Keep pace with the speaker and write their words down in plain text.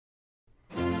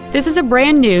This is a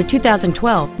brand new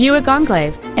 2012 Buick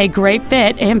Enclave, a great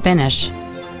fit and finish.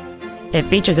 It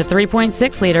features a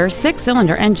 3.6-liter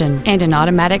six-cylinder engine and an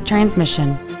automatic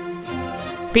transmission.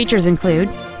 Features include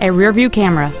a rear-view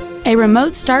camera, a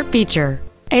remote start feature,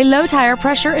 a low tire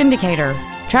pressure indicator,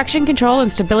 traction control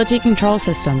and stability control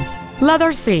systems,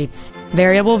 leather seats,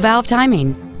 variable valve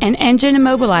timing, an engine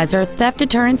immobilizer theft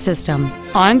deterrent system,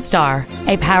 OnStar,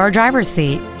 a power driver's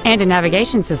seat, and a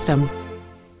navigation system.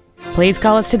 Please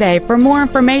call us today for more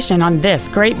information on this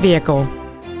great vehicle.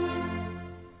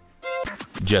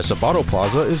 Jessup Auto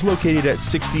Plaza is located at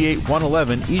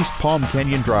 68111 East Palm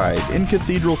Canyon Drive in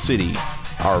Cathedral City.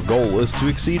 Our goal is to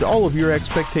exceed all of your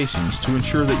expectations to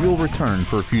ensure that you'll return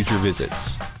for future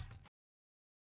visits.